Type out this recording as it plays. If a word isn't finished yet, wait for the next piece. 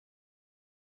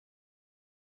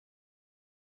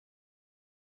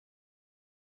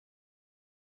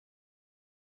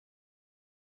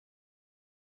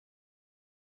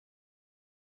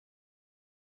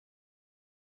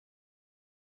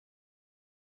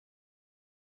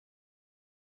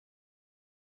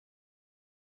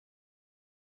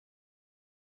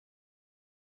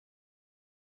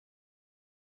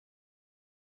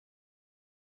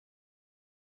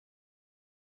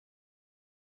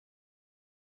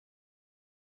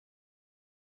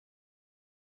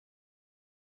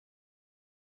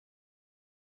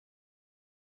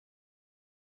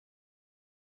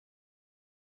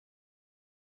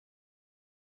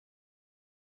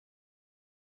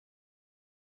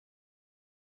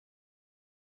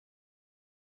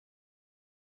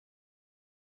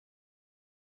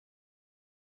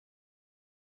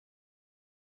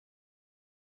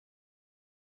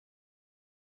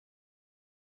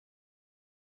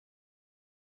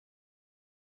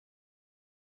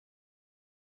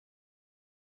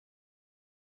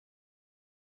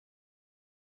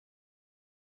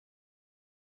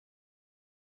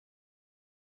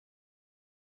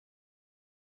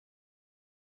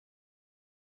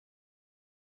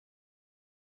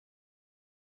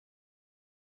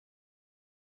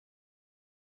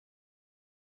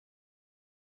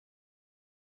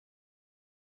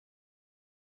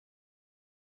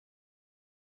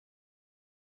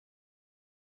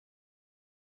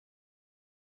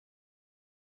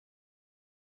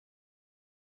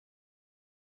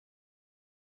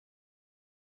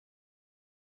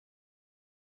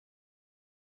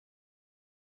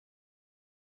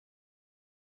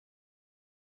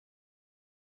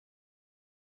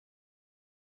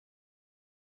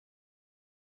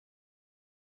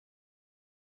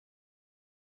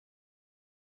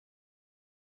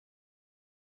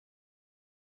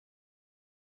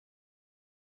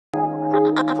YouTube,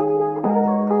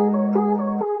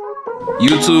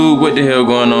 what the hell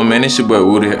going on, man? It's your boy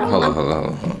Woody. Hold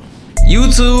on.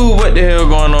 YouTube, what the hell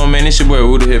going on, man? It's your boy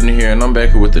Woody here, and I'm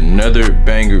back here with another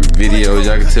banger video. As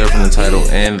y'all can tell from the title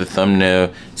and the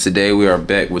thumbnail, today we are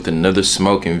back with another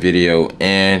smoking video.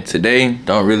 And today,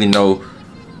 don't really know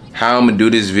how I'm gonna do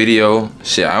this video.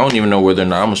 Shit, I don't even know whether or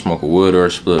not I'm gonna smoke a wood or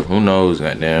a split. Who knows,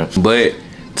 goddamn. But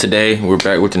today we're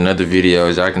back with another video.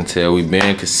 As y'all can tell, we've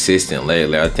been consistent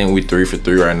lately. I think we 3 for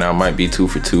 3 right now, might be 2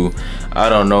 for 2. I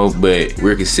don't know, but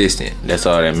we're consistent. That's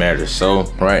all that matters. So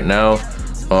right now,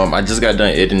 I just got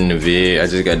done editing the vid. I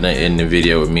just got done editing the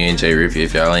video with me and Jay Rippy.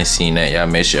 If y'all ain't seen that, y'all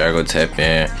make sure y'all go tap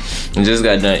in. I just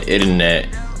got done editing that.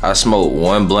 I smoked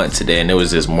one blunt today, and it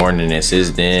was this morning, and since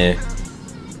then,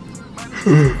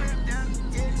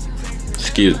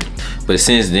 excuse me, but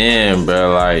since then,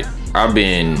 bro, like, I've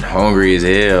been hungry as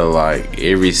hell. Like,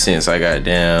 ever since I got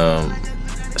down,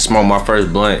 smoked my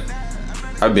first blunt,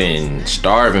 I've been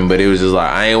starving. But it was just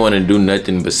like, I ain't want to do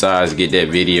nothing besides get that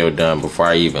video done before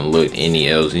I even looked any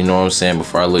else. You know what I'm saying?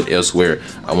 Before I looked elsewhere,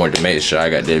 I wanted to make sure I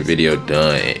got that video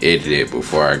done and edited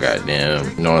before I got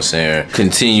down, you know what I'm saying,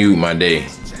 continue my day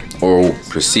or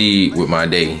proceed with my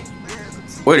day,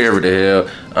 whatever the hell.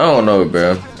 I don't know,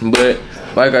 bro. But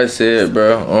like I said,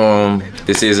 bro,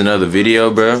 this is another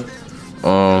video, bro.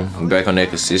 Back on that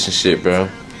consistent shit, bro.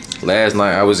 Last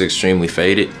night I was extremely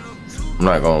faded, I'm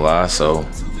not gonna lie. So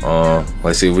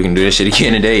let's see if we can do this shit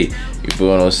again today. You feel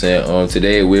what I'm saying?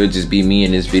 Today it will just be me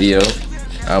in this video.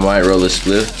 I might roll a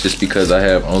spliff just because I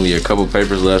have only a couple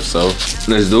papers left. So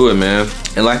let's do it, man.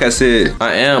 And like I said,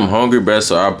 I am hungry, bro,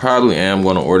 so I probably am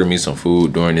gonna order me some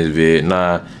food during this vid.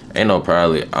 Nah, ain't no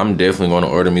probably. I'm definitely gonna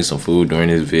order me some food during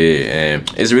this vid,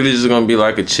 and it's really just gonna be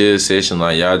like a chill session.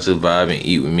 Like, y'all just vibe and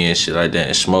eat with me and shit like that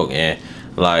and smoke. And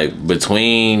like,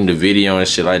 between the video and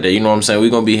shit like that, you know what I'm saying, we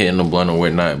gonna be hitting the blunt and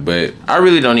whatnot. But I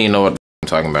really don't even know what I'm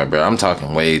talking about, bro. I'm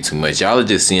talking way too much. Y'all are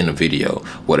just seeing the video.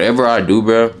 Whatever I do,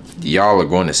 bro, y'all are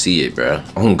going to see it, bro.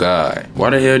 Oh God, why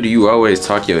the hell do you always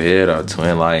talk your head off,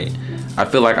 twin? Like, I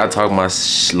feel like I talk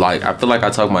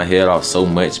my head off so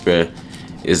much, bro.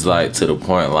 It's like to the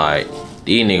point, like,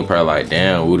 these niggas probably like,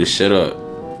 damn, Woody, shut up.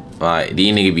 Like,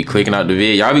 these niggas be clicking out the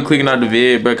vid. Y'all be clicking out the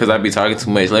vid, bro, because I be talking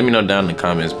too much. Let me know down in the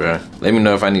comments, bro. Let me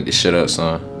know if I need to shut up,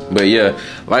 son. But yeah,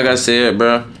 like I said,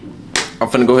 bro, I'm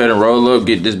finna go ahead and roll up,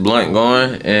 get this blunt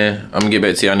going, and I'm gonna get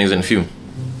back to y'all niggas in a few.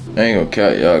 I ain't gonna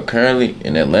count y'all. Currently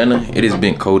in Atlanta, it has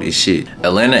been cold as shit.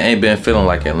 Atlanta ain't been feeling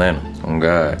like Atlanta. Oh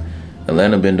God.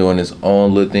 Atlanta been doing its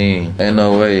own little thing. Ain't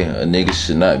no way a nigga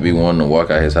should not be wanting to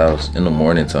walk out his house in the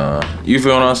morning time. You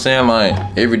feel what I'm saying? Like,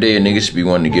 every day a nigga should be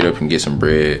wanting to get up and get some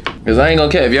bread. Cause I ain't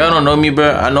gonna care. If y'all don't know me,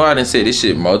 bro, I know I done said this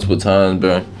shit multiple times,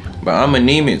 bro, but I'm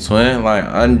anemic, twin. Like,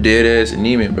 I'm dead ass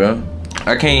anemic, bro.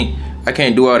 I can't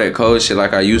do all that cold shit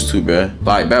like I used to, bro.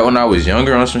 Like, back when I was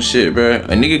younger on some shit, bro, a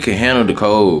nigga could handle the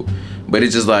cold. But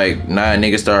it's just like, nah, a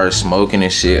nigga started smoking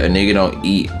and shit. A nigga don't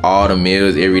eat all the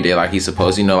meals every day like he's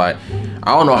supposed to. You know, like,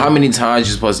 I don't know how many times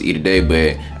you're supposed to eat a day,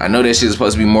 but I know that shit's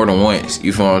supposed to be more than once.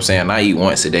 You feel what I'm saying? I eat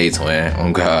once a day, twin. Oh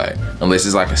God. Unless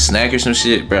it's like a snack or some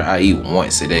shit, bro, I eat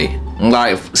once a day.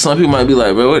 Like, some people might be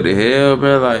like, bro, what the hell,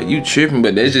 bro? Like, you tripping,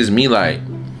 but that's just me. Like,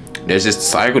 that's just the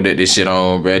cycle that this shit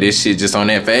on, bro. This shit just on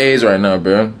that phase right now,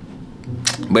 bro.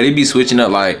 But it be switching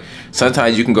up. Like,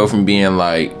 sometimes you can go from being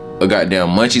like a goddamn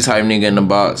munchie type nigga in the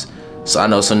box. So I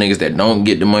know some niggas that don't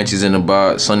get the munchies in the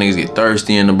box. Some niggas get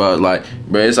thirsty in the box. Like,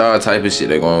 bro, it's all type of shit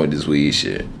that going with this weed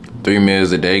shit. 3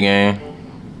 meals a day, gang.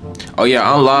 Oh yeah,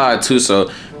 I'm live too. So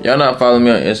y'all not following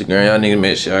me on Instagram, y'all niggas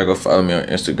make sure y'all go follow me on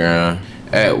Instagram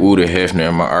at Woody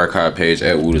Hefner, my archive page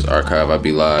at Woody's Archive. I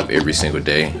be live every single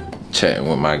day, chatting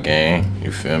with my gang,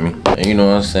 you feel me? And you know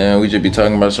what I'm saying, we just be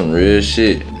talking about some real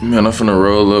shit. Man, I'm finna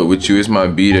roll up with you. It's my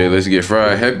B-Day. Let's get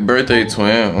fried. Happy birthday,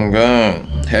 twin. Oh God.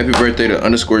 Happy birthday to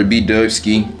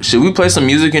 _B-Dubski. Should we play some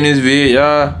music in this vid,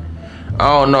 y'all?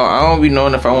 I don't know. I don't be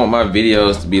knowing if I want my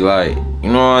videos to be like, you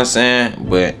know what I'm saying?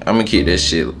 But I'm gonna keep that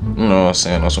shit, you know what I'm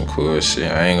saying, on some cool shit.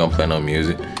 I ain't gonna play no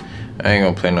music.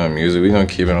 We gonna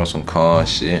keep it on some calm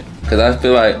shit. Cause I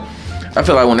feel like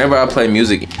whenever I play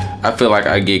music, I feel like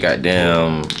I get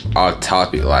goddamn off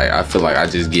topic. Like, I feel like I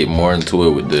just get more into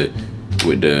it with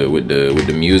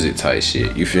the music type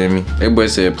shit. You feel me? That boy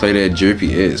said play that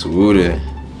Drippy X Woody.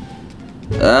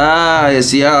 Ah,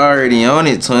 see, y'all already on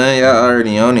it, twin. Y'all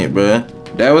already on it, bruh.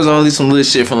 That was only some little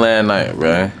shit from last night,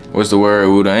 bruh. What's the word,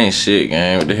 Woody? Ain't shit,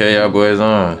 gang. What the hell y'all boys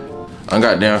on? I'm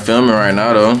goddamn filming right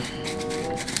now, though.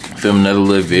 Filming another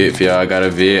little vid for y'all. I got a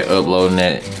vid uploading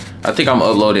that. I think I'm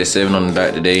uploading at 7 on the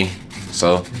dot today.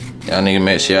 So, y'all niggas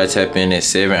make sure y'all tap in at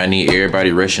 7. I need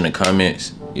everybody rushing the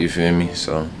comments. You feel me?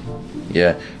 So,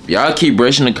 yeah. If y'all keep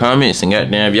rushing the comments and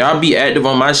goddamn, if y'all be active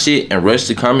on my shit and rush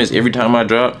the comments every time I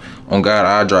drop, on God,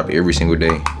 I drop every single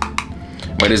day.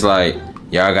 But it's like,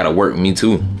 y'all gotta work me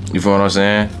too. You feel what I'm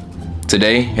saying?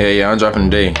 Today, hell yeah, I'm dropping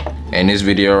today. And this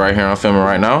video right here I'm filming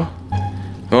right now,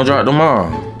 gonna drop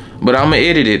tomorrow. But I'ma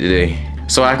edit it today,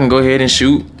 so I can go ahead and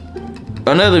shoot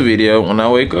another video when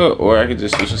I wake up, or I can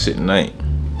just do some shit tonight.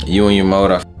 You and your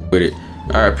mode, I f with it.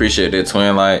 I appreciate that,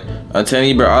 twin. Like, I'm telling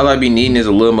you, bro, all I be needing is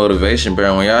a little motivation,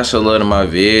 bro. When y'all show love to my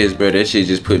vids, bro, that shit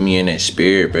just put me in that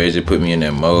spirit, bro. It just put me in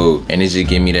that mode. And it just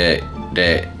give me that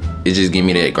it just give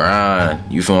me that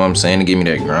grind. You feel what I'm saying? It give me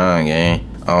that grind, gang.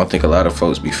 I don't think a lot of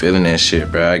folks be feeling that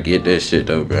shit, bro. I get that shit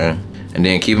though, bro. And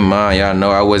then keep in mind, y'all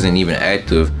know I wasn't even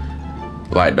active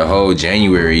like the whole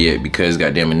January yet, because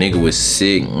goddamn a nigga was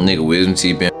sick. Nigga wisdom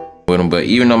teeth been with him. But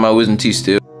even though my wisdom teeth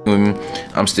still with me,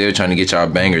 I'm still trying to get y'all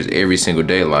bangers every single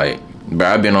day. Like, bro,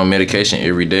 I've been on medication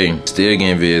every day. Still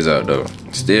getting vids out though.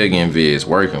 Still getting vids.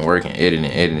 Working,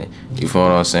 editing. You feel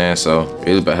what I'm saying? So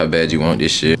really about how bad you want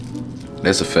this shit.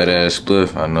 That's a fat ass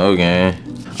spliff, I know, gang.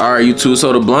 Alright, you two,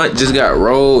 so the blunt just got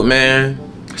rolled, man.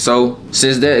 So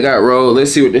since that got rolled,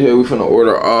 let's see what the hell we finna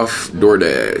order off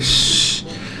DoorDash.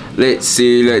 Let's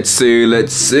see.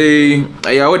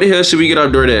 Hey, y'all, what the hell should we get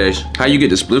off DoorDash? How you get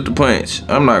to split the punch?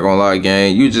 I'm not gonna lie,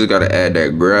 gang. You just gotta add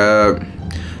that grab.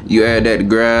 You add that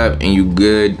grab and you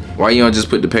good. Why you don't just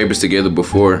put the papers together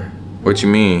before? What you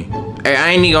mean? Hey,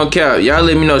 I ain't even gonna cap. Y'all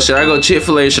let me know. Should I go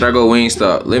Chick-fil-A or should I go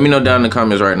Wingstop? Let me know down in the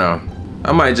comments right now.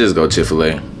 I might just go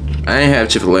Chick-fil-A. I ain't have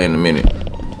Chick-fil-A in a minute.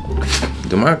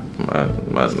 Do my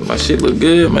shit look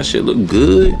good? My shit look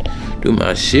good? Do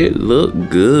my shit look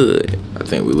good? I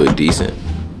think we look decent.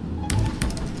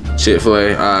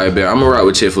 Chick-fil-A, alright, bet. I'm gonna rock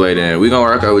with Chick-fil-A then. We gonna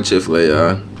rock out with Chick-fil-A,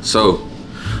 y'all. So,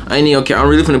 I ain't even okay. I'm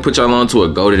really finna put y'all on to a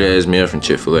goated ass meal from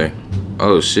Chick-fil-A.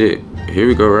 Oh shit, here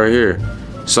we go right here.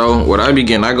 So, what I be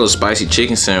getting, I go spicy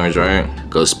chicken sandwich, right?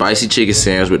 Go spicy chicken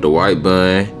sandwich with the white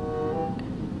bun.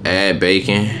 Add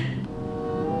bacon.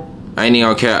 I ain't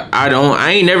even okay.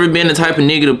 I ain't never been the type of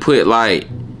nigga to put like,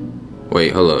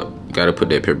 wait, hold up. Gotta put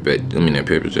that pepper back. That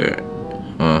pepper jack.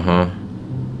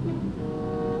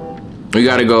 We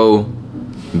gotta go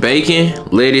bacon,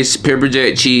 lettuce, pepper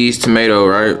jack, cheese, tomato,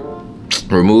 right?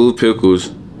 Remove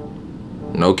pickles.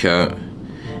 No cap.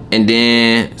 And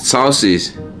then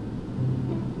sauces.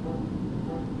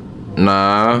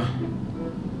 Nah.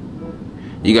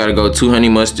 You gotta go 2 honey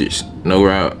mustards. No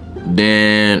route.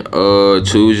 Then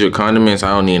choose your condiments.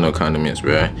 I don't need no condiments,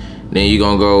 bruh. Then you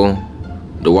gonna go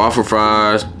the waffle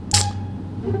fries.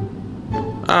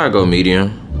 I go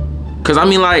medium. Cause I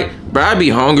mean, like, bro, I be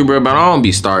hungry, bro, but I don't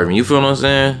be starving. You feel what I'm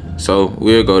saying? So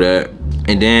we'll go that.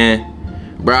 And then,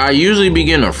 bro, I usually be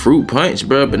getting a fruit punch,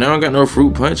 bro, but now I don't got no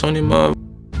fruit punch on this mother.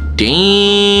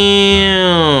 Damn.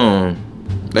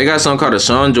 They got something called a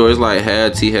Sean Joy. It's like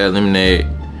half tea, half lemonade.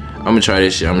 I'm gonna try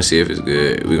this shit. I'm gonna see if it's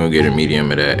good. We're gonna get a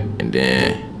medium of that. And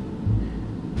then,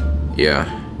 yeah.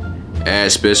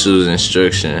 Add specials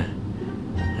instruction.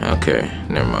 Okay,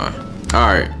 never mind. All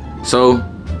right, so,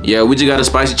 yeah, we just got a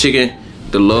spicy chicken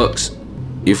deluxe.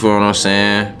 You feel what I'm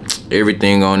saying?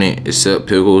 Everything on it except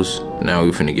pickles. Now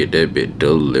we finna get that bit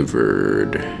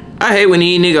delivered. I hate when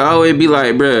these niggas always be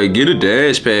like, bruh, get a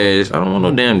dash pass. I don't want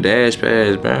no damn dash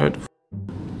pass, bruh.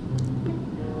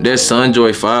 That's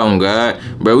Sunjoy 5 on God.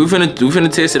 Bro, we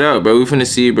finna test it out, bro. We finna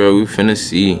see, bro. We finna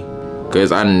see.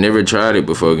 Cause I never tried it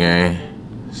before, gang.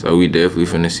 So we definitely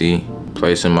finna see.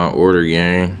 Placing my order,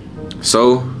 gang.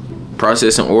 So,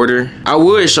 processing order. I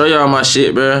would show y'all my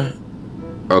shit, bro.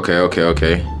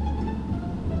 Okay.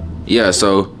 Yeah,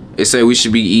 so it said we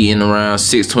should be eating around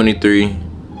 6:23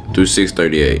 through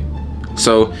 6:38.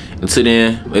 So until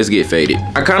then, let's get faded.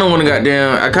 I kinda wanna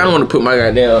put my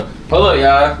goddamn, hold up,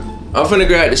 y'all. I'm finna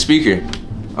grab the speaker.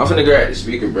 Bro, cause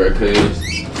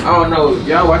I don't know, if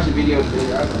y'all watch the video today,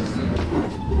 y'all gonna see.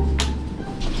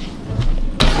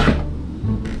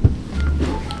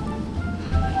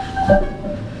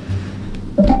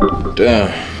 Damn.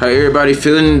 How everybody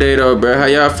feeling today though, bro? How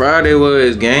y'all Friday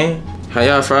was, gang? How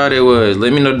y'all Friday was?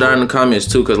 Let me know down in the comments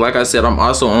too, cause like I said, I'm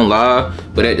also on live,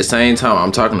 but at the same time,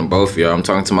 I'm talking to both of y'all. I'm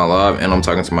talking to my live and I'm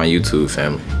talking to my YouTube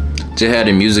family. Just had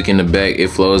the music in the back, it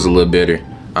flows a little better.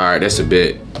 All right, that's a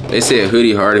bit. They said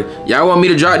hoodie harder. Y'all want me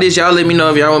to drop this? Y'all let me know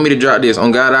if y'all want me to drop this.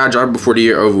 On God, I'll drop it before the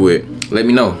year over with. Let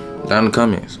me know down in the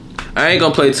comments. I ain't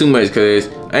gonna play too much, cause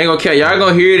I ain't gonna care. Y'all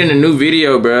gonna hear it in the new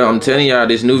video, bro. I'm telling y'all,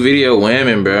 this new video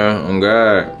whamming, bro. On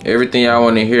God, everything y'all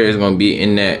want to hear is gonna be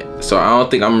in that. So I don't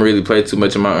think I'm gonna really play too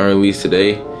much of my unreleased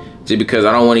today, just because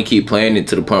I don't want to keep playing it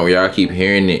to the point where y'all keep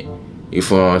hearing it. You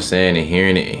feel what I'm saying? And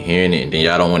hearing it, and then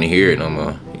y'all don't want to hear it no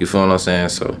more. You feel what I'm saying?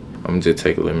 So I'm gonna just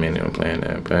take a little minute on playing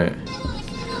that, but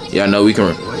Y'all know we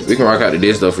can rock out to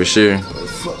this though for sure.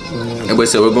 Everybody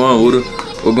said we're going, Wooda.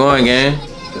 We're going, gang.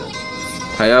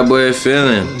 How y'all boys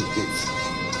feeling?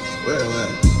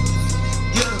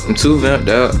 I'm too vamped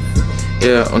out.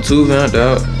 Yeah, I'm too vamped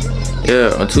out.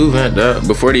 Yeah, I'm too vamped out.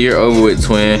 Before the year over with,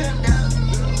 twin.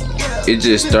 It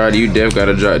just started. You def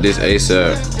gotta drop this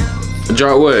ASAP.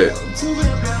 Drop what?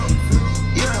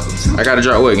 I gotta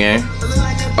drop what, gang?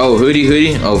 Oh,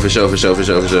 hoodie? Oh, for sure.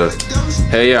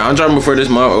 Hey, yeah, I'm dropping before this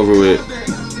month over with.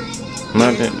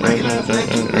 I'm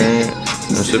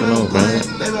sipping on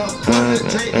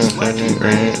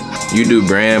brand. You do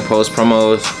brand post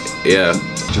promos? Yeah.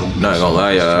 Not gonna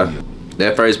lie, y'all.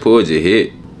 That first pull just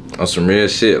hit on some real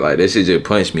shit. Like, that shit just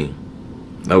punched me.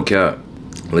 No cap.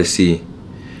 Let's see.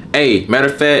 Hey, matter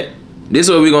of fact, this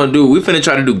is what we gonna do. We finna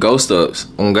try to do ghost ups.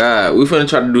 On God, we finna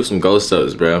try to do some ghost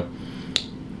ups, bro.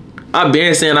 I've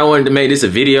been saying I wanted to make this a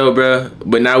video, bro,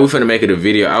 but now we finna make it a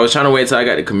video. I was trying to wait till I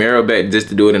got the Camaro back just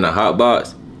to do it in a hot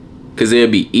box, cause it'll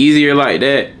be easier like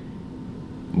that.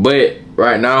 But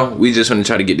right now, we just wanna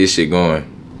try to get this shit going.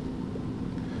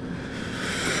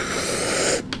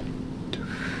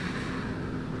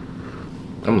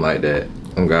 I'm like that.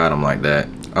 Oh God, I'm like that.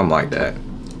 I'm like that.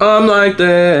 I'm like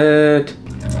that.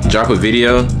 Drop a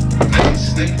video.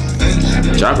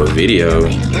 Drop a video.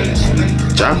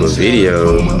 Drop a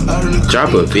video.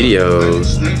 Drop a video.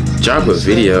 Drop a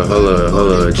video. Hold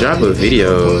up. Drop a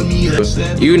video.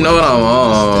 You know what I'm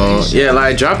on. Yeah,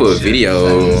 like drop a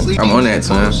video. I'm on that,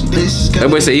 son. That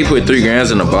boy said he put 3 grams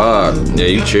in the bob. Yeah,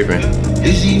 you tripping.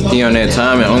 He on that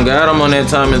timing. On God, I'm on that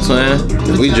timing, twin.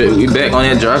 We back on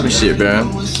that dropping shit, bro.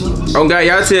 Oh God,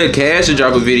 y'all tell Cash to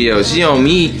drop a video. She on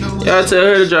me. Y'all tell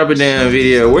her to drop a damn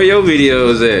video. Where your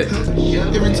videos at?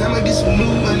 Every time I get some new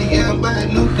money, yeah, I'm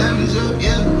buying new diamonds up,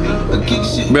 yeah.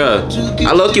 Bruh,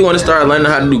 I low-key want to start learning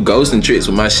how to do ghosting tricks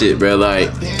with my shit, bruh. Like,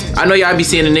 I know y'all be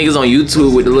seeing the niggas on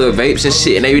YouTube with the little vapes and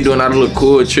shit, and they be doing all the little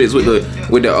cool tricks with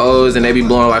the O's, and they be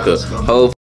blowing like a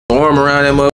whole storm around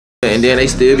that motherfucker, and then they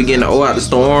still be getting the O out the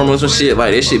storm or some shit.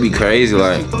 Like, that shit be crazy.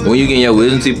 Like, when you getting your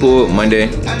wisdom teeth pulled Monday,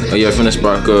 oh yeah, finna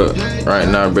spark up right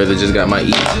now, brother. Just got my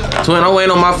eat. Twin, I'm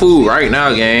waiting on my food right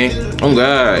now, gang. Oh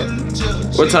God.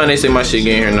 What time they say my shit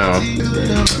getting here now?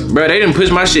 Bro, they didn't push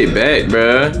my shit back,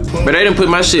 bro. But they didn't put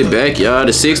my shit back, y'all.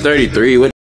 The 6:33.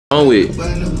 What the hell wrong with?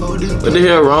 What the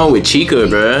hell wrong with Chica,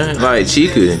 bro? Like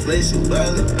Chica,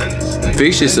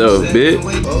 fix yourself, bitch.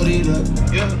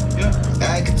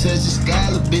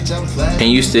 Can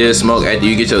you still smoke after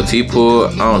you get your teeth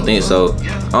pulled? I don't think so.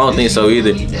 I don't think so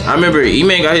either. I remember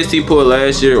E-Man got his teeth pulled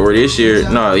last year or this year.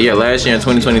 No, yeah, last year in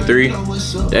 2023.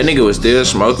 That nigga was still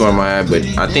smoking on my eye, but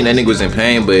I think that nigga was in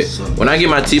pain. But when I get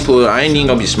my teeth pulled, I ain't even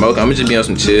gonna be smoking. I'm gonna just be on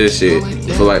some chill shit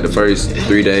for like the first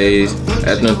 3 days.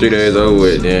 After them 3 days over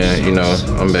with, then, you know,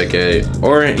 I'm back at it.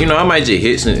 Or, you know, I might just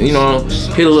hit some, you know,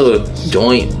 hit a little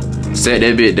joint. Set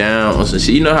that bit down on some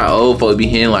shit. You know how old folks be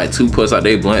hitting like 2 puffs out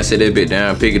they blunt, set that bit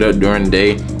down, pick it up during the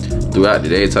day, throughout the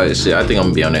day type shit. I think I'm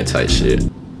gonna be on that type shit.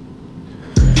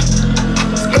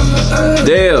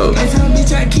 Damn.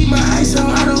 I keep my eyes on,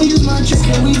 I don't use my trick,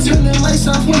 and we turn the lights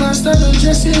off when I start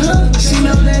undressing her. She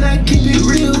know that I keep it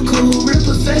real cool, real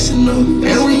professional,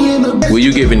 and we in the best. Will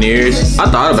you get veneers? I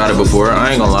thought about it before,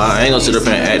 I ain't gonna lie. I ain't gonna sit up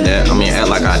and act that. I mean, act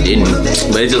like I didn't.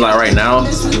 But it's just like right now,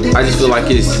 I just feel like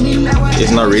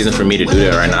it's no reason for me to do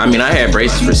that right now. I mean, I had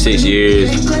braces for 6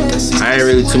 years. I ain't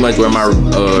really too much wear my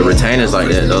retainers like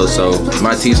that though, so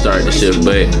my teeth started to shift.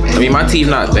 But I mean, my teeth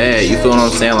not bad. You feel what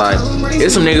I'm saying? Like,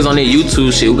 there's some niggas on their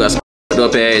YouTube shit who got some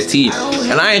up ass teeth,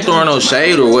 and I ain't throwing no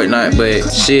shade or whatnot, but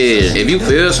shit, if you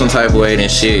feel some type of way, then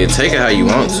shit, take it how you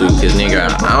want to, cause nigga,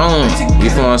 I don't, you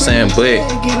feel what I'm saying? But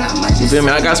you feel me?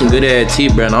 I got some good ass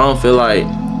teeth, bro, and I don't feel like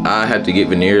I have to get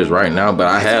veneers right now, but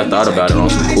I have thought about it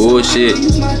on some cool shit.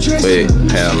 But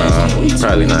hell no,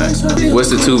 probably not.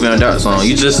 What's the 2 Van Dot song?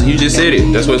 You just said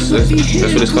it. That's what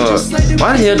it's called.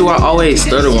 Why the hell do I always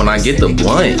stutter when I get the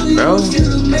blunt, bro?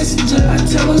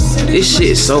 This shit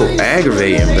is so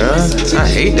aggravating, bro. I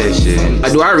hate that shit.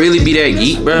 Like, do I really be that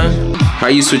geek, bro? How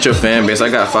you switch your fan base? I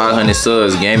got 500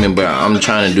 subs gaming, but I'm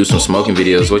trying to do some smoking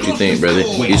videos. What you think, brother?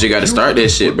 You just gotta start that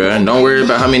shit, bro. Don't worry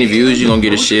about how many views you gonna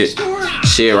get a shit.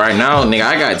 Shit, right now, nigga,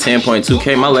 I got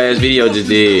 10.2K. My last video just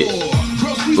did,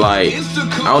 like,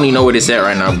 I don't even know what it's at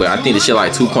right now, but I think the shit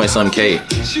like 2-point-something K.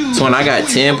 So when I got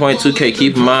 10.2K,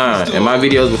 keep in mind, and my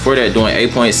videos before that doing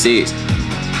 8.6,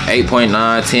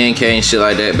 8.9, 10K and shit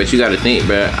like that. But you gotta think,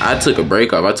 bro, I took a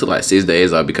break off. I took like 6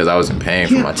 days off because I was in pain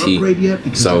from my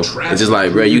teeth. So it's just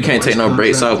like, bro, you can't take no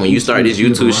breaks off. When you start this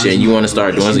YouTube shit and you want to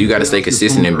start doing so, you gotta stay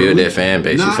consistent and build that fan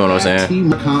base. You feel what I'm saying?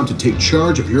 Team.com to take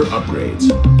charge of your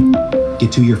upgrades. Get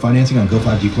 2-year financing on Go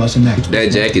 5G Plus and Max.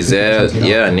 That jacket, Zaz.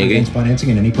 Yeah, nigga. Financing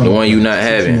and any the one you not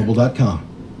having. Mobile.com.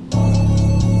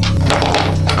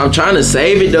 I'm trying to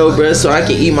save it though, bro, so I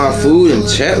can eat my food and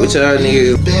chat with y'all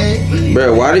niggas.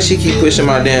 Bro, why does she keep pushing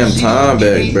my damn time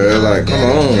back, bro? Like, come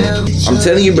on. I'm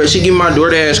telling you, bro, she give me my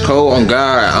DoorDash code on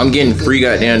God. I'm getting free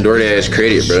goddamn DoorDash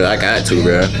credit, bro. I got to,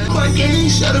 bro.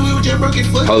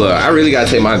 Hold up, I really gotta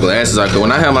take my glasses off, cause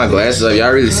when I have my glasses up,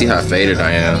 y'all really see how faded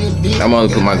I am. I'm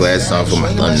only put my glasses on for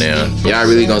my thumbnail. Y'all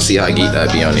really gonna see how geeked I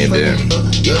be on there, bro.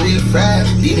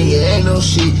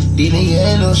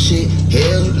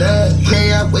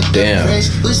 Damn. I'm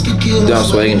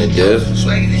swagging to death.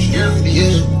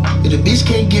 The bitch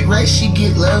can't get right, she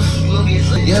get left.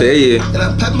 Tell you.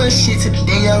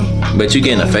 But you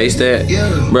getting a face tat?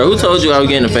 Bro, who told you I was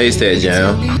getting a face tat,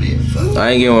 Jam?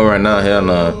 I ain't getting one right now, hell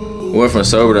no. Went from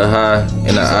sober to high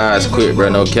and the eyes quick, bro,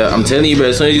 no cap. I'm telling you, bro,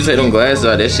 as soon as you take them glasses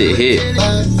out, that shit hit.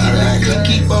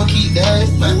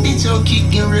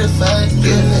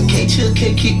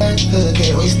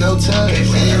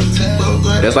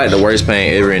 That's like the worst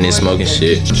pain ever in this smoking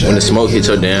shit. When the smoke hits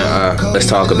your damn eye, let's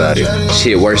talk about it.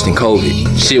 Shit worse than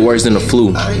COVID. Shit worse than the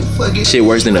flu. Shit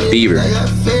worse than a fever.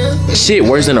 Shit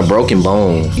worse than a broken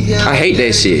bone. I hate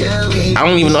that shit. I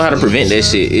don't even know how to prevent that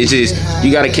shit. It's just,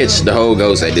 you gotta catch the whole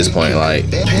ghost at this point. Like,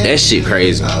 that shit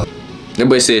crazy.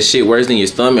 Everybody says shit worse than your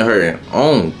stomach hurting.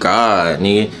 Oh God,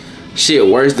 nigga. Shit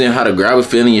worse than how to grab a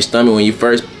feel in your stomach when you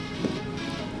first.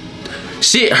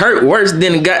 Shit hurt worse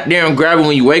than the goddamn grabbing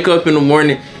when you wake up in the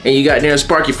morning and you goddamn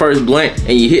spark your first blunt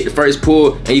and you hit the first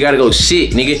pull and you gotta go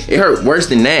shit, nigga. It hurt worse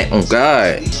than that. Oh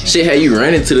God. Shit had you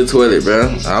running to the toilet, bro.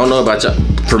 I don't know about y'all.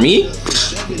 For me,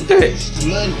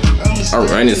 I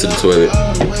run into the toilet.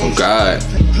 Oh God.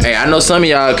 Hey, I know some of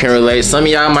y'all can relate. Some of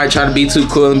y'all might try to be too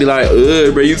cool and be like,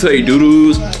 bro, you take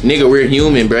doo-doos. Nigga, we're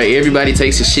human, bro. Everybody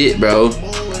takes a shit, bro.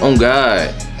 Oh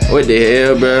God. What the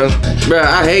hell, bro? Bro,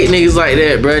 I hate niggas like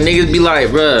that, bro. Niggas be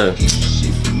like, bro,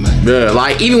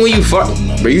 like, even when you fart,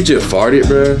 bro, you just farted,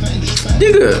 bro.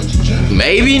 Nigga,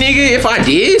 maybe, nigga, if I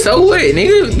did, so what,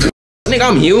 nigga? Nigga,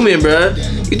 I'm human, bro.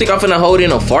 You think I'm finna hold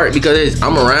in a fart because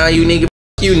I'm around you, nigga?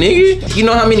 You, nigga. You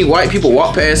know how many white people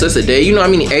walk past us a day? You know how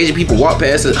many Asian people walk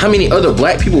past us? How many other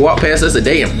black people walk past us a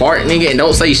day and fart, nigga, and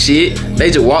don't say shit?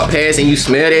 They just walk past and you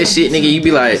smell that shit, nigga. You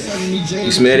be like,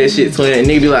 you smell that shit, twin? And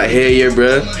nigga be like, hell yeah,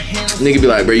 bro. Nigga be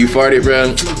like, bro, you farted,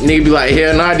 bro. Nigga be like,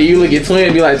 hell nah. Do you look at twin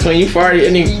and be like, twin, you farted?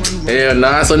 And nigga, hell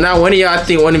nah. So now one of y'all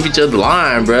think one of each other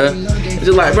lying, bro. It's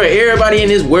just like, bro, everybody in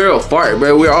this world fart,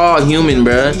 bro. We're all human,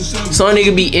 bro. Some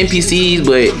nigga be NPCs,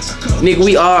 but nigga,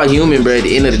 we all human, bro, at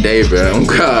the end of the day, bro. Oh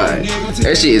God.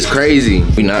 That shit is crazy.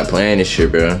 We not playing this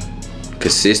shit, bro.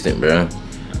 Consistent, bro.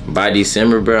 By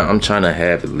December, bro, I'm trying to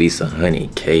have at least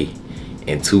 100K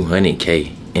and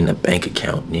 200K in the bank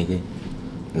account, nigga.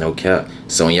 No cap.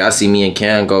 So when y'all see me and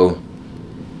Cam go,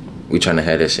 we trying to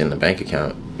have that shit in the bank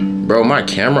account. Bro, my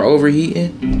camera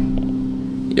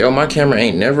overheating? Yo, my camera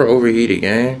ain't never overheated,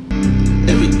 gang.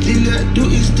 Everything I do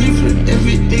is different.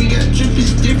 Everything I drip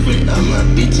is different. All my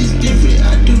bitches different.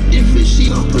 I do different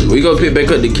shit. We go pick back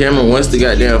up the camera once the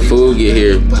goddamn food get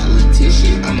here.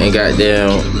 And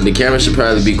goddamn, the camera should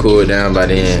probably be cooled down by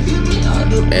then.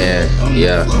 And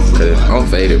yeah, cause I'm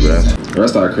faded, bro.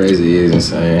 That's how crazy it is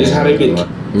insane. This how they get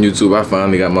YouTube. I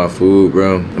finally got my food,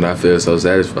 bro, and I feel so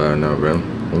satisfied now, bro.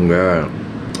 Oh God,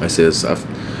 I said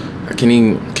I can't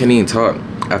even talk.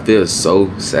 I feel so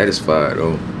satisfied,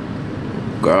 oh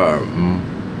God.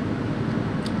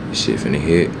 This shit finna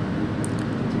hit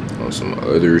on some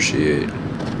other shit.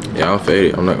 Yeah, I'm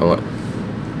faded. I'm not gonna lie.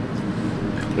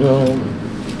 No.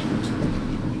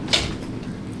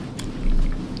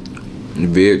 The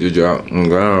vid just dropped. Oh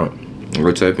God.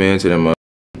 Go tap into them.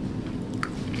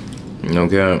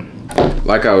 Okay.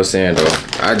 Like I was saying though,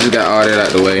 I just got all that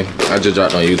out the way. I just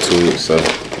dropped on YouTube, so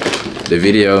the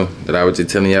video that I was just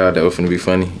telling y'all that was finna be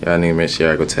funny, y'all need to make sure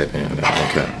y'all go tap in on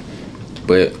that. Okay.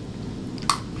 But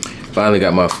finally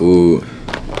got my food.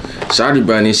 Shawty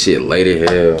brought this shit late as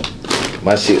hell.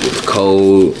 My shit was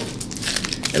cold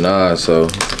and all, so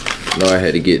you know I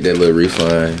had to get that little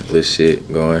refund, little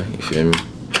shit going. You feel me?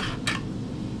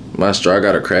 My straw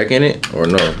got a crack in it or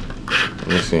no? Let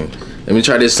me see. Let me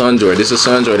try this Sunjoy. This is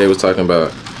Sunjoy they was talking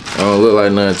about. I don't look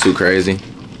like nothing too crazy.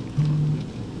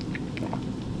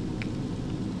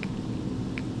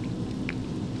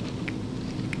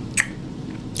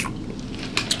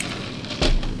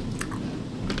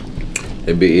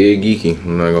 It be egg geeky,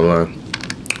 I'm not gonna lie.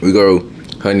 We go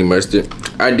honey mustard.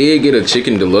 I did get a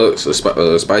chicken deluxe, a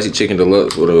spicy chicken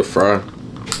deluxe with a fry.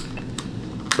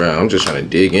 Bro, I'm just trying to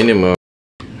dig in them up.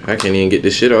 I can't even get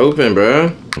this shit open,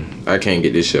 bro. I can't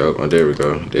get this shit open. Oh, there we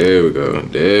go. There we go.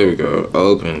 There we go.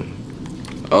 Open.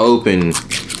 Open.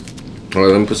 Oh,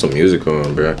 let me put some music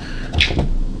on, bro.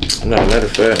 No, matter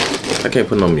of fact, I can't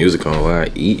put no music on while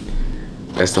I eat.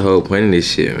 That's the whole point of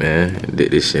this shit, man.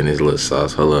 Dip this shit in this little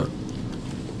sauce. Hold up.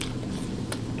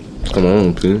 Come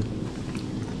on, please.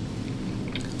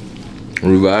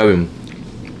 Reviving.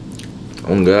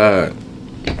 Oh, God.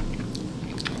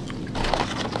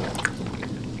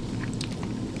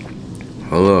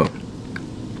 Hold up.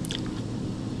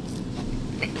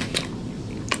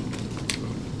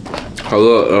 Hold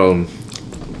up,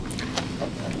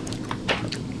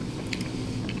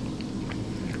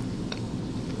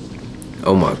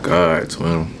 oh my God,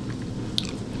 twin.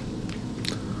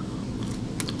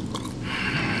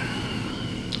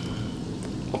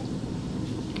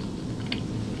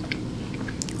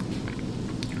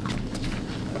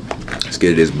 Let's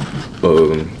get this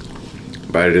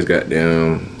bite of this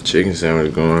goddamn chicken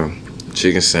sandwich going.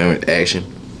 Chicken sandwich action.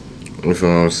 You feel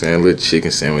what I'm saying? Little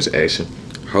chicken sandwich action.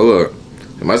 Hold up.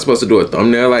 Am I supposed to do a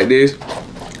thumbnail like this?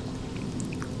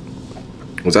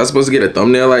 Was I supposed to get a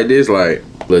thumbnail like this? Like,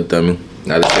 little dummy.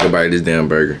 Now let's take a bite of this damn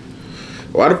burger.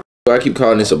 Why the f do I keep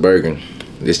calling this a burger?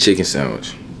 This chicken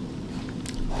sandwich.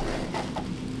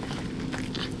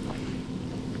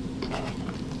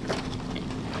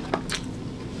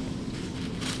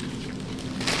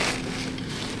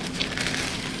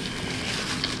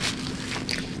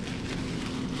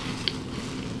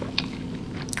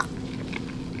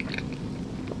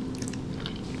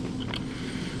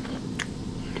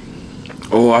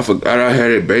 Oh, I forgot I had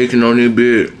it bacon on this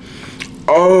bit.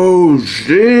 Oh,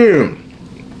 shit.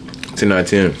 10 out of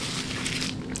 10.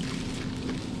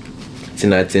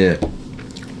 10 out of 10.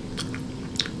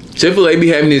 Chick-fil-A be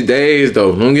having these days,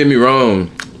 though. Don't get me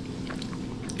wrong.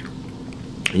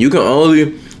 You can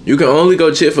only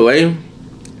go Chick-fil-A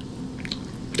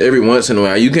every once in a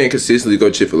while. You can't consistently go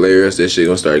Chick-fil-A or else that shit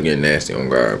gonna start getting nasty on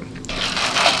God.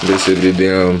 This is the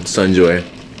damn Sunjoy.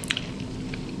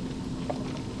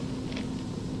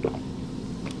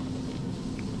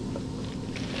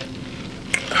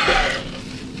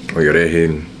 Oh yeah, that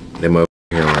hitting. That motherfucker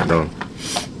hitting right now.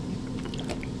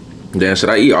 Damn, should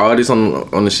I eat all this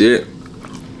on the shit?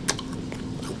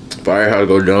 Firehouse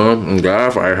go dumb. And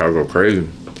God, Firehouse go crazy.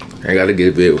 I gotta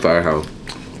get big with Firehouse.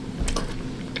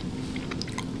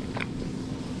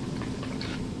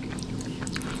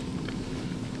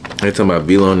 They talking about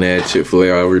Velo on that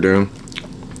Chick-fil-A over there. Ain't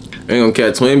gonna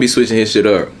catch Twin be switching his shit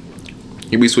up.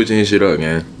 He be switching his shit up,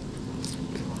 man.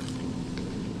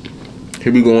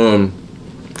 He be going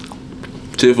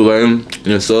Chick-fil-A and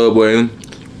then Subway and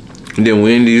then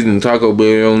Wendy's and Taco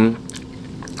Bell.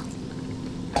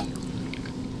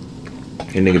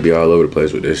 That nigga be all over the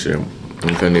place with this shit.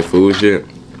 I'm telling you, food shit.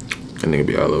 That nigga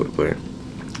be all over the place.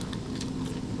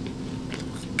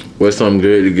 What's something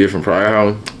good to get from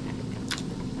Firehouse?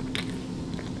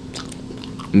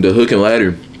 The hook and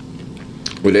ladder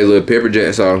with that little pepper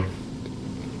jack sauce.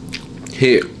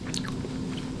 Hit.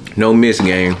 No miss,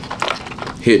 gang.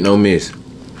 Hit, no miss.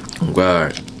 Oh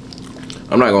God.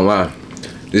 I'm not gonna lie.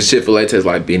 This Chick-fil-A tastes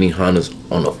like Benihana's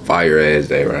on a fire ass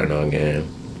day right now, gang.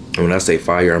 And when I say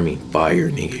fire, I mean fire,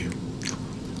 nigga.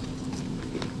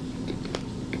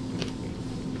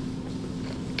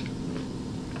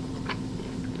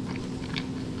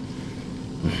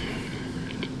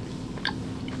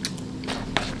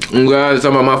 I'm glad it's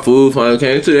talking about my food finally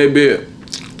came to that bit.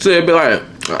 To that bit like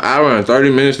an hour and 30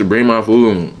 minutes to bring my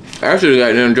food. I should have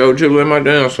got them Joe Chick-fil-A my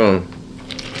damn son.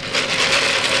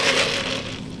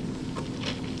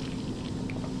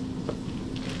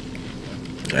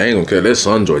 I ain't gonna care. That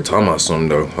Sunjoy talking about something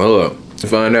though. Hold up. Let me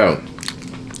find out.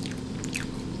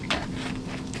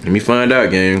 Let me find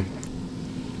out, gang.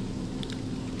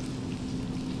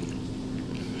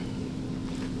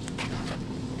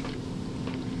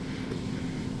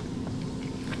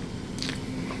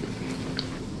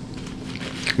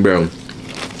 Bro,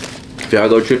 if y'all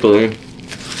go Chick-fil-A and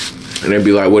they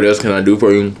be like, what else can I do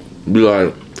for you? Be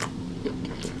like,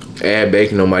 add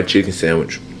bacon on my chicken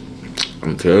sandwich.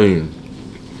 I'm telling you.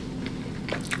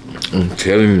 I'm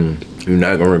telling you, you're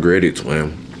not gonna regret it,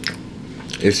 twin.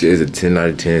 This is a 10 out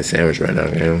of 10 sandwich right now,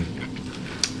 man.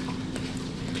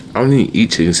 I don't even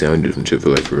eat chicken sandwiches from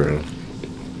Chick-fil-A for real.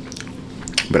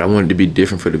 But I wanted to be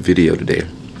different for the video today.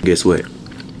 Guess what?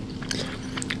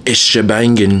 It's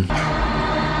shebangin'.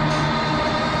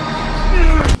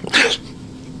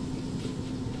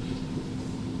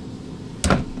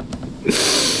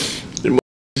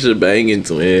 Shebangin',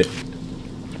 twin.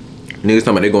 Niggas talking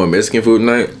about they going Mexican food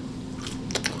tonight.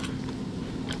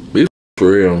 Be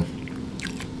for real.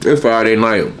 It's Friday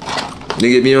night.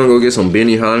 Nigga, if you don't go get some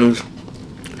Benny Hannas,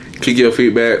 kick your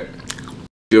feet back,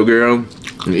 your girl,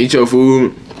 and eat your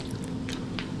food.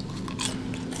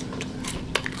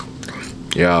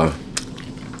 Yeah.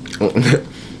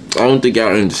 I don't think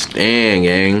y'all understand,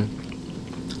 gang.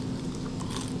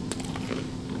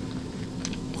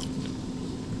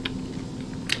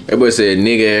 That boy said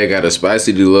nigga got a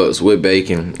spicy deluxe with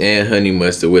bacon and honey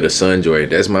mustard with a sunjoy.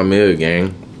 That's my meal,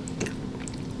 gang.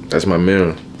 That's my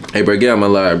meal. Hey bro, get out my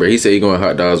life, bro. He said he going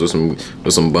hot dogs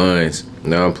with some buns.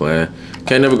 No, I'm playing.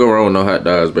 Can't never go wrong with no hot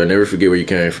dogs, bro. Never forget where you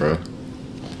came from.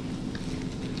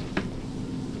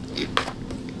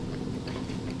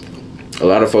 A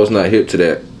lot of folks not hip to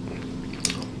that.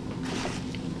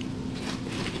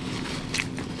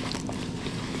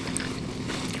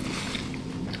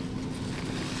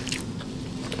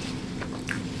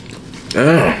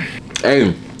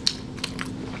 Hey,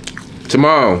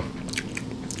 tomorrow,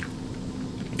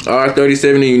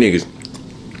 R37 of you niggas,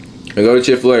 and go to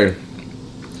Chick-fil-A.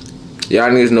 Y'all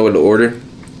niggas know what to order.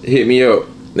 Hit me up.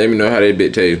 Let me know how that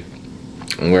bit taste.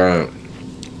 And where I am.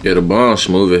 Yeah, the bun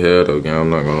smooth as hell though, gang. I'm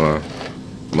not gonna lie.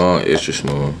 Bun extra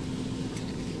smooth.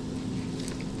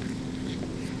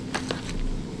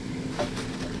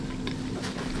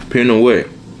 Depending on what?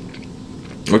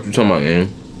 What you talking about, gang?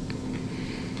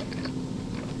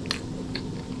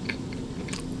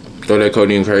 Throw that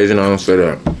codeine crazy and I don't say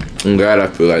that. I'm glad I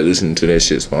feel like listening to that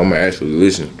shit, so I'ma actually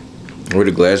listen. Where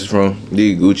the glasses from?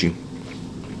 These Gucci.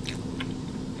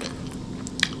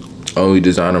 Only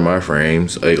designer my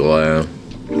frames. Ain't lying.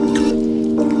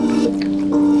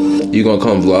 You gonna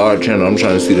come vlog channel? I'm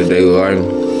trying to see the daily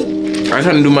life. I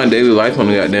trying to do my daily life on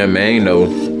the goddamn main though.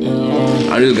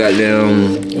 I just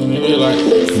goddamn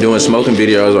doing smoking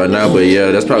videos right now, but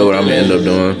yeah, that's probably what I'm gonna end up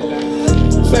doing.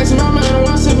 Flexing my mind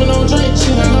while sipping on drink.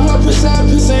 She like no her piss out,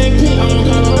 piss ain't pink. I don't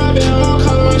call her my bed, I don't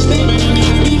call her my steam. Man, you need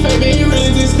to be fake, man, you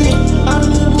really just think. I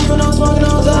don't need to move on smoking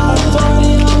on top.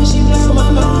 Falling on, she play with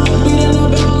my mind. Beating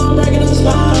up bell, I'm breaking her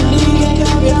spine. Nigga can't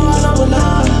copy, I know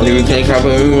not. Nigga can't copy,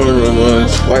 we wanna run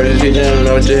one. Why this shit down,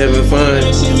 know you're having fun.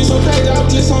 She be so crazy, I'm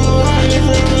just on the line. In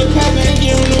front of the cop, ain't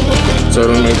giving no fun. So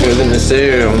them niggas in the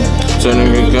cell. So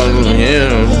them niggas coming to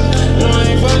him.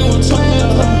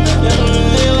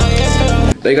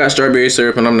 They got strawberry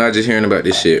syrup and I'm not just hearing about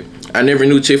this shit. I never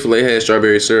knew Chick-fil-A had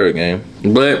strawberry syrup, gang.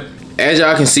 But as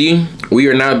y'all can see, we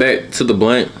are now back to the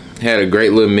blunt. Had a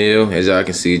great little meal. As y'all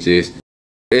can see, just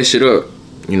that shit up.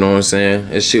 You know what I'm saying?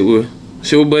 That shit will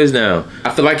buzz down. I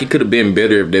feel like it could have been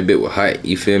better if that bit was hot,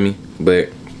 you feel me? But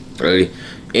really,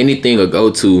 anything will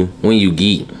go to when you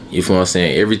geek. You feel what I'm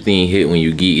saying? Everything hit when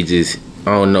you geek. It just,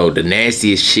 I don't know, the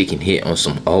nastiest shit can hit on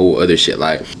some whole other shit.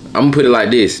 Like, I'm gonna put it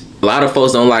like this. A lot of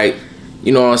folks don't like,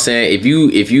 you know what I'm saying?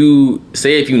 If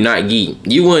you not geek,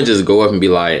 you wouldn't just go up and be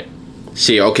like,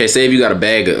 shit, okay, say if you got a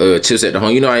bag of chips at the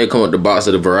home, you know how you come with the box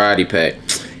of the variety pack,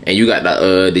 and you got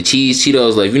the cheese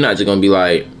Cheetos, like, you're not just gonna be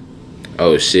like,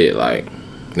 oh shit, like,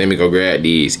 let me go grab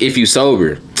these. If you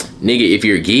sober, nigga, if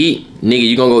you're geek, nigga,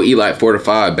 you gonna go eat like 4 to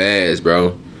 5 bags,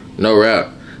 bro. No rap.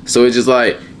 So it's just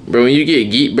like, bro, when you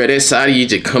get geek, bro, that side of you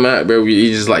just come out, bro.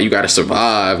 You just like, you gotta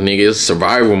survive, nigga. It's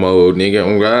survival mode, nigga.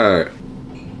 Oh God.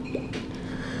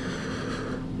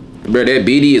 Bro, that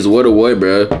BD is what a what,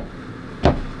 bro.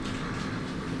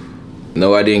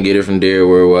 No, I didn't get it from Dare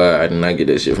Worldwide. I did not get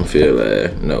that shit from Phil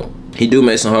Lab. No. He do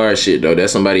make some hard shit, though.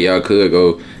 That's somebody y'all could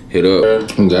go hit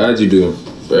up. I'm glad you do.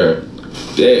 Bro,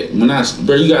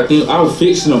 bro, you gotta think, I was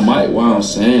fixing the mic while I'm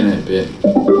saying that, bit.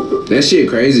 That shit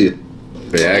crazy.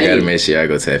 But I gotta make sure I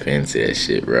go tap into that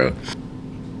shit, bro.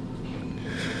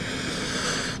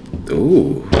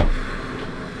 Ooh.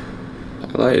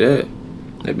 I like that.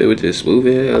 That bit was just smooth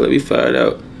as hell. Let me find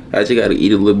out. I just gotta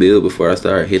eat a little bit before I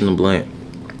start hitting the blunt.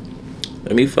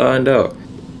 Let me find out.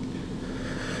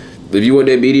 If you want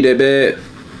that BD that bad,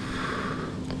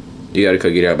 you gotta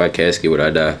come get out by casket when I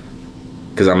die.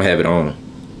 Cause I'ma have it on.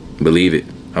 Believe it.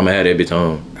 I'ma have that bitch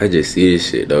on. I just see this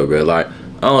shit though, bro. Like,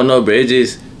 I don't know, bro. It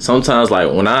just, sometimes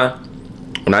like when I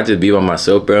just be by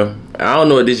myself, bro, I don't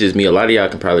know if this is just me. A lot of y'all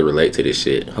can probably relate to this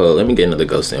shit. Hold on, let me get another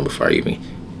ghost in before I even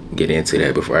get into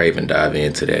that, before I even dive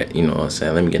into that. You know what I'm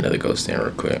saying? Let me get another ghost in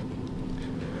real quick.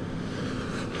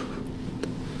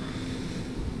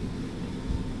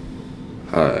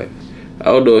 Alright. I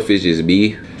don't know if it's just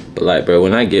me, but like, bro,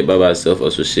 when I get by myself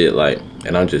or some shit, like,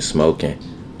 and I'm just smoking,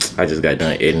 I just got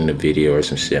done editing the video or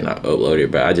some shit and I upload it,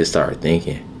 bro. I just started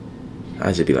thinking.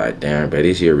 I just be like, damn, bro,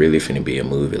 this year really finna be a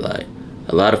movie. Like,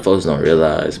 a lot of folks don't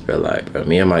realize, bro, like, bro,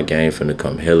 me and my gang finna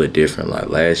come hella different. Like,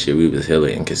 last year we was hella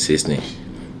inconsistent.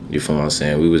 You feel what I'm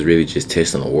saying? We was really just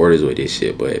testing the waters with this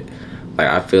shit, but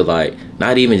Like, I feel like,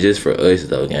 not even just for us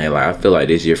though, gang. Like, I feel like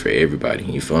this year for everybody.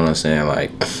 You feel what I'm saying?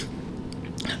 Like,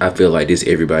 I feel like this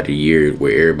everybody year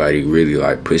where everybody really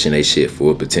like pushing their shit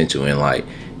full potential. And like,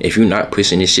 if you're not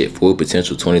pushing this shit full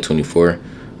potential 2024,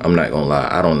 I'm not gonna lie,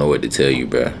 I don't know what to tell you,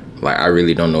 bro. Like, I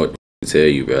really don't know what to tell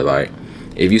you, bro. Like,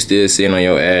 if you still sitting on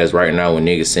your ass right now when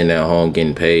niggas sitting at home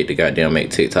getting paid to goddamn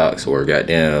make TikToks or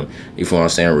goddamn, you feel what I'm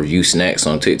saying, review snacks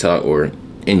on TikTok or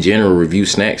in general review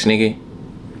snacks, nigga,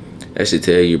 that should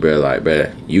tell you, bro, like,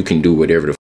 bro, you can do whatever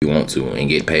the you want to and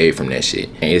get paid from that shit.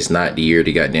 And it's not the year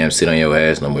to goddamn sit on your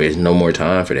ass no more. There's no more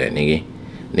time for that, nigga.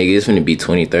 Nigga, it's finna be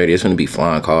 2030. It's finna be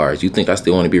flying cars. You think I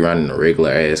still want to be riding a regular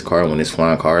ass car when there's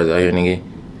flying cars out here, nigga?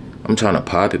 I'm trying to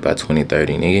pop it by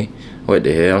 2030, nigga. What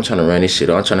the hell? I'm trying to run this shit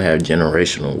up. I'm trying to have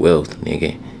generational wealth,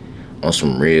 nigga. On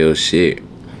some real shit.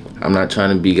 I'm not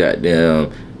trying to be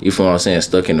goddamn, you feel what I'm saying,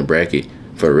 stuck in the bracket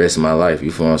for the rest of my life.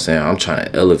 You feel what I'm saying? I'm trying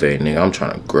to elevate, nigga. I'm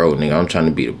trying to grow, nigga. I'm trying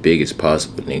to be the biggest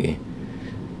possible, nigga.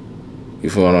 You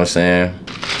feel what I'm saying?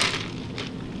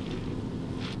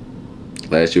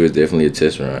 Last year was definitely a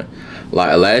test run.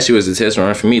 Like, last year was a test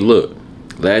run for me. Look,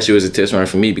 last year was a test run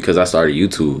for me because I started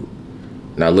YouTube.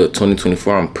 Now look,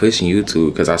 2024, I'm pushing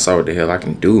YouTube because I saw what the hell I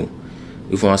can do.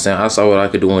 You feel what I'm saying? I saw what I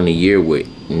could do in a year with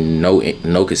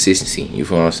no consistency. You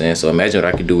feel what I'm saying? So imagine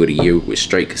what I could do with a year with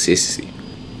straight consistency.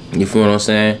 You feel what I'm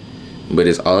saying? But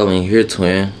it's all in here,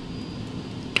 twin.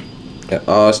 It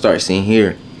all starts in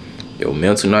here. Your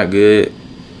mental not good,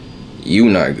 you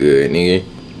not good, nigga.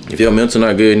 If your mental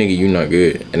not good, nigga, you not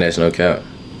good. And that's no cap.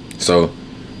 So,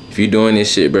 if you doing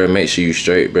this shit, bro, make sure you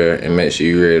straight, bro. And make sure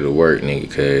you ready to work, nigga.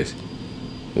 Because,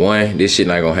 one, this shit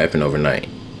not gonna happen overnight.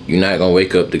 You're not gonna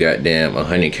wake up to goddamn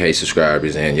 100K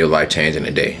subscribers and your life changing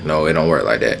a day. No, it don't work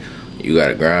like that. You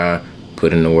gotta grind,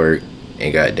 put in the work,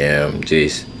 and goddamn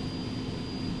just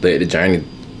let the journey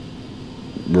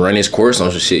run its course on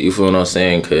some shit. You feel what I'm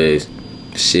saying? Because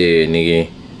shit, nigga,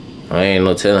 I ain't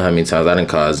no telling how many times I done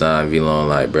called Zion V-Long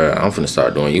like, bro, I'm finna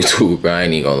start doing YouTube, bro. I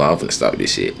ain't even gonna lie, I'm finna stop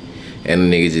this shit. And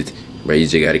the nigga just, bro, you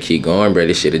just gotta keep going, bro.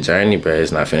 This shit a journey, bro.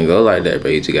 It's not finna go like that,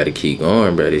 bro. You just gotta keep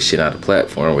going, bro. This shit not a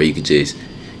platform where you could just,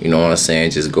 you know what I'm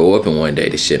saying, just go up in one day.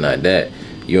 This shit not that.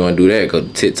 You wanna do that, go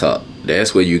to TikTok.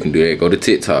 That's where you can do that. Go to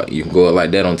TikTok. You can go up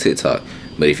like that on TikTok.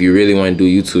 But if you really wanna do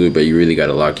YouTube, bro, you really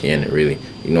gotta lock in and really,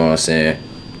 you know what I'm saying,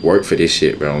 work for this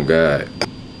shit, bro. On God.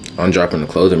 I'm dropping the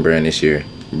clothing brand this year.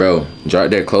 Bro, drop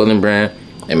that clothing brand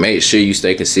and make sure you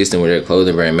stay consistent with that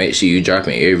clothing brand. Make sure you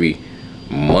dropping every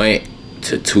month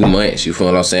to 2 months. You feel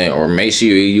what I'm saying? Or make sure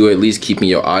you at least keeping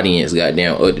your audience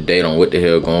goddamn up to date on what the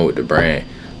hell going with the brand.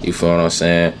 You feel what I'm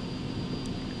saying?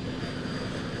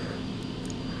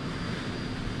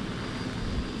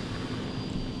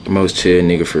 The most chill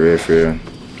nigga for real, for real.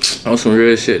 On some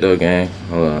real shit though, gang.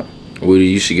 Hold on. Woody,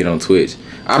 you should get on Twitch.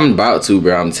 I'm about to,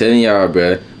 bro. I'm telling y'all,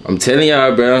 bro. I'm telling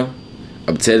y'all, bro.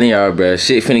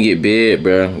 Shit finna get big,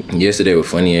 bro. Yesterday was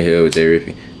funny as hell with J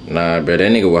Rippy. Nah, bro.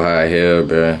 That nigga was high as hell,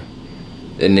 bro.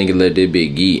 That nigga let that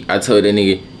big geek. I told that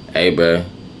nigga, hey, bro.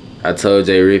 I told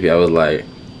J Rippy, I was like,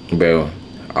 bro,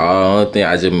 only thing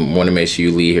I just want to make sure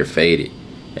you leave here faded.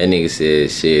 That nigga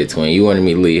said, shit, twin, you wanted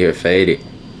me to leave here faded.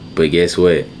 But guess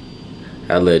what?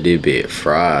 I let this bit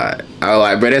fried. I was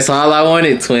like, bro, that's all I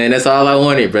wanted, twin. That's all I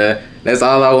wanted, bro. That's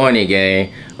all I wanted,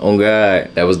 gang. Oh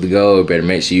God, that was the goal. Better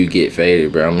make sure you get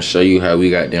faded, bro. I'm gonna show you how we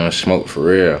got down smoke for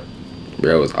real.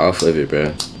 Bro, was off of it,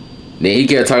 bro. Then he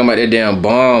kept talking about that damn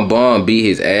bomb beat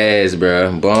his ass,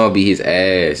 bro. Bomb beat his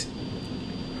ass.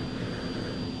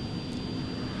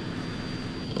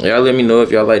 Y'all let me know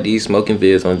if y'all like these smoking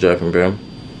vids I'm dropping, bro.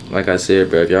 Like I said,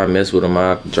 bro, if y'all mess with them,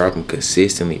 I'll drop them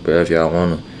consistently, bro, if y'all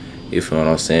want them. You feel what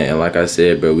I'm saying? And like I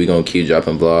said, bro, we gonna keep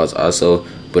dropping vlogs also.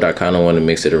 But I kind of want to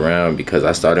mix it around because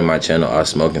I started my channel off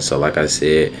smoking. So like I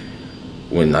said,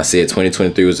 when I said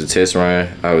 2023 was a test run,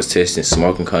 I was testing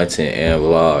smoking content and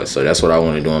vlogs. So that's what I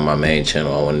want to do on my main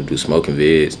channel. I want to do smoking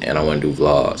vids and I want to do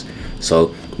vlogs.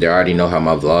 So they already know how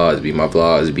my vlogs be. My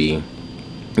vlogs be,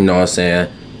 you know what I'm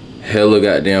saying, hella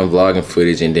goddamn vlogging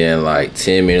footage and then like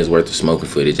 10 minutes worth of smoking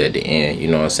footage at the end. You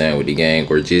know what I'm saying, with the gang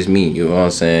or just me. You know what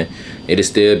I'm saying. It'll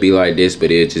still be like this,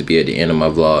 but it'll just be at the end of my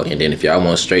vlog. And then if y'all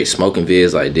want straight smoking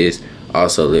vids like this,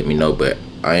 also let me know. But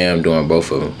I am doing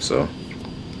both of them, so.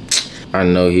 I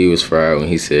know he was fried when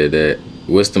he said that.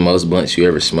 What's the most blunts you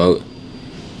ever smoked?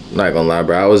 I'm not gonna lie,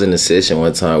 bro. I was in a session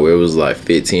one time where it was like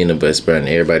 15 of us, bro, and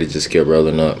everybody just kept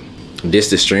rolling up. This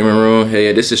the streaming room? Hey,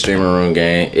 yeah, this the streaming room,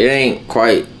 gang. It ain't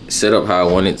quite set up how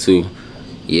I want it to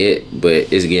yet,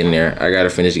 but it's getting there. I gotta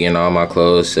finish getting all my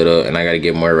clothes set up and I gotta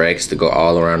get more racks to go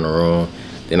all around the room.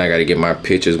 Then I gotta get my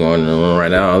pictures going in the room.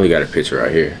 Right now I only got a picture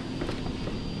right here.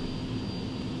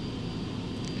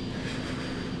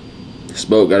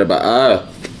 Smoke got about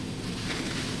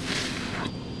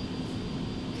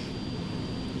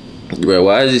Bro,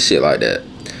 why is this shit like that?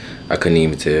 I couldn't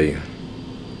even tell you.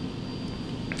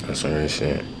 That's some real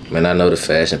shit. Man, I know the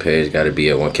fashion page gotta be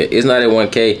at 1K. It's not at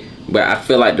 1K, but I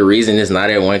feel like the reason it's not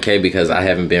at 1K because I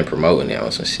haven't been promoting it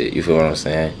on some shit. You feel what I'm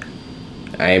saying?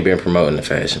 I ain't been promoting the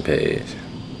fashion page.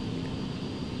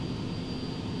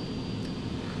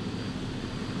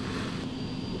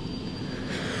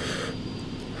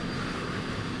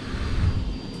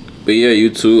 But yeah,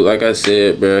 YouTube, like I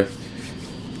said, bro,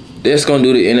 that's gonna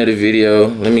do the end of the video.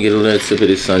 Let me get a little sip of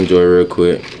this Sunjoy real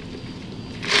quick.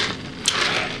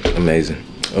 Amazing,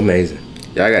 amazing.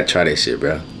 Y'all gotta try that shit,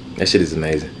 bro. That shit is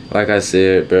amazing. Like I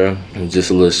said, bro, I'm just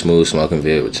a little smooth smoking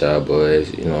vid with y'all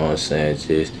boys. You know what I'm saying?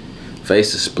 Just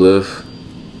face the spliff.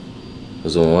 It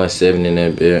was a 170 in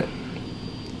that bit.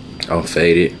 I'm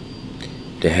faded.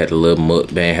 Then had a little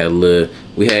mukbang, had a little.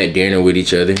 We had dinner with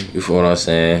each other. You feel what I'm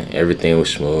saying? Everything was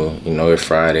smooth. You know, it's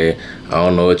Friday. I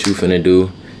don't know what you finna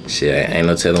do. Shit, ain't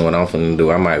no telling what I'm finna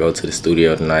do. I might go to the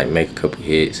studio tonight, make a couple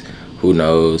hits. Who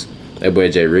knows? That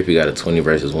boy Jay Rippy got a 20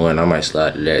 versus 1. I might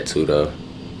slide to that too, though.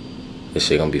 This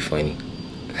shit gonna be funny.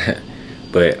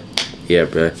 But yeah,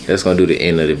 bro, that's gonna do the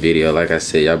end of the video. Like I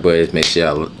said, y'all boys, make sure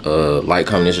y'all like,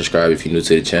 comment, and subscribe if you're new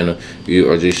to the channel. If you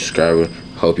are just a subscriber,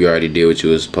 hope you already did what you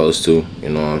was supposed to. You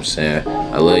know what I'm saying?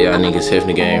 I love y'all niggas.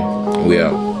 Hefty Game. We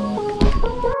out.